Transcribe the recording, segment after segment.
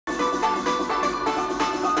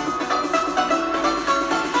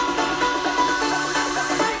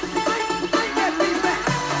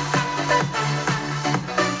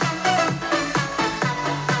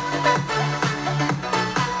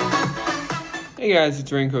Hey guys, it's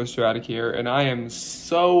ReinCoasterAddict here, and I am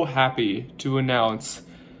so happy to announce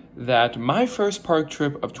that my first park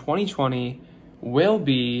trip of 2020 will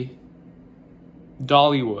be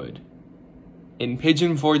Dollywood in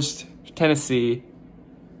Pigeon Forge, Tennessee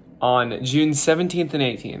on June 17th and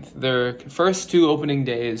 18th. Their first two opening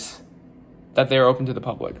days that they are open to the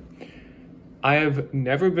public. I have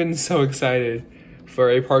never been so excited for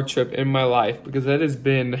a park trip in my life because it has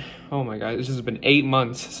been, oh my god, this has been 8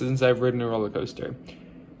 months since I've ridden a roller coaster.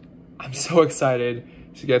 I'm so excited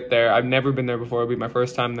to get there. I've never been there before. It'll be my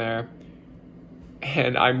first time there.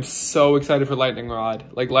 And I'm so excited for Lightning Rod.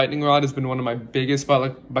 Like, Lightning Rod has been one of my biggest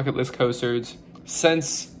bucket list coasters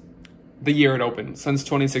since the year it opened, since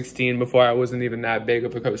 2016, before I wasn't even that big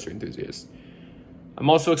of a coaster enthusiast. I'm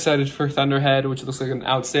also excited for Thunderhead, which looks like an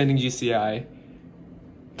outstanding GCI.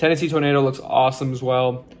 Tennessee Tornado looks awesome as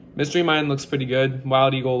well. Mystery Mine looks pretty good.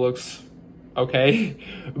 Wild Eagle looks okay.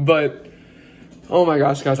 But, oh my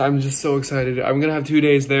gosh, guys, I'm just so excited. I'm going to have 2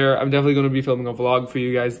 days there. I'm definitely going to be filming a vlog for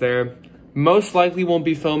you guys there. Most likely won't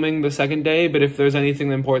be filming the second day, but if there's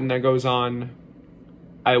anything important that goes on,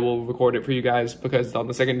 I will record it for you guys, because on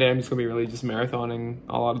the second day, I'm just going to be really just marathoning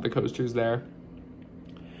a lot of the coasters there.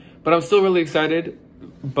 But I'm still really excited,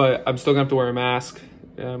 but I'm still going to have to wear a mask.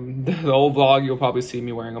 The whole vlog, you'll probably see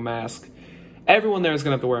me wearing a mask. Everyone there is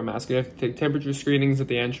going to have to wear a mask. You have to take temperature screenings at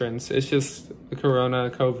the entrance. It's just the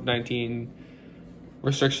Corona, COVID-19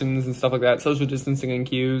 restrictions and stuff like that. Social distancing in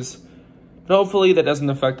queues. But hopefully that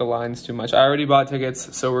doesn't affect the lines too much. I already bought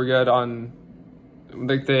tickets, so we're good on,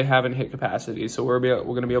 like, they haven't hit capacity. So we're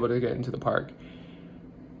going to be able to get into the park.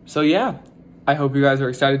 So yeah, I hope you guys are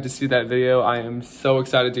excited to see that video. I am so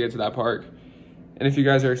excited to get to that park. And if you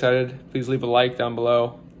guys are excited, please leave a like down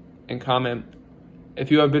below and comment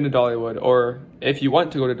if you have been to Dollywood, or if you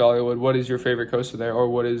want to go to Dollywood, what is your favorite coaster there, or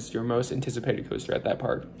what is your most anticipated coaster at that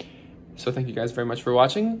park. So thank you guys very much for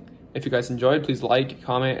watching. If you guys enjoyed, please like,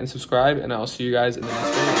 comment, and subscribe, and I'll see you guys in the next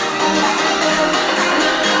video.